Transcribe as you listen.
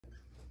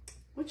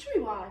What should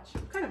we watch?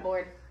 I'm kind of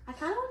bored. I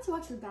kind of want to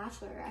watch The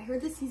Bachelor. I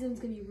heard this season's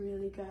gonna be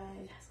really good.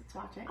 Yes, let's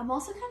watch it. I'm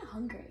also kind of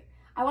hungry.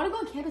 I want to go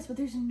on campus, but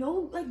there's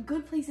no like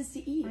good places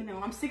to eat. I know.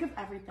 I'm sick of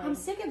everything. I'm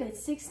sick of it.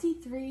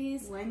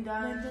 63s,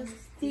 Linda's,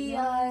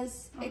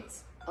 Thea's.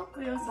 It's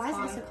Cleo's why is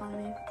fine. this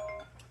calling me?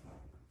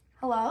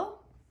 Hello?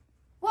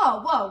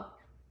 Whoa, whoa.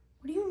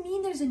 What do you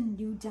mean there's a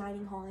new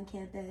dining hall on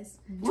campus?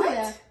 What?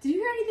 Julia, did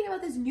you hear anything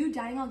about this new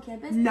dining hall on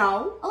campus?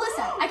 No.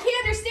 Alyssa, I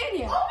can't understand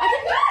you. Oh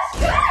my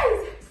gosh,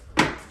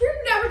 guys!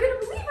 You're never gonna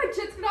believe I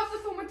just got off the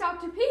phone with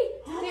Dr. P.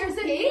 There's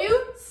a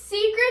new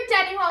secret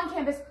dining hall on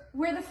campus.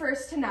 We're the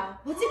first to know.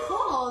 What's it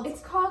called? It's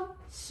called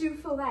Choux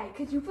Filet.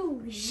 Could you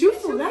believe Choux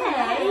Filet?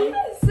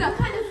 Yes. What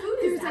kind of food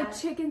is There's that? like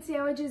chicken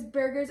sandwiches,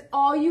 burgers,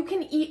 all you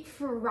can eat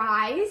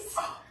fries.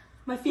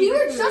 My favorite We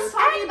were food. just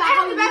talking about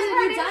how we the best needed a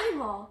part new is- dining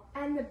hall.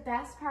 And the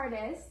best part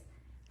is,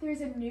 there's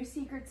a new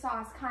secret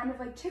sauce, kind of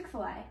like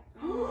Chick-fil-A.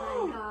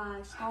 Oh my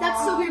gosh. That's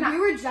so weird. We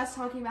were just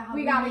talking about how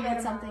We we gotta needed get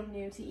him something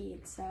new to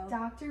eat, so.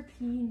 Dr.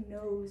 P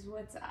knows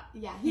what's up.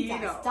 Yeah, he He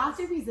does. knows.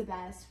 Dr. B's the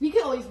best. We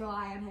can always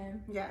rely on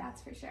him. Yeah.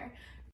 That's for sure.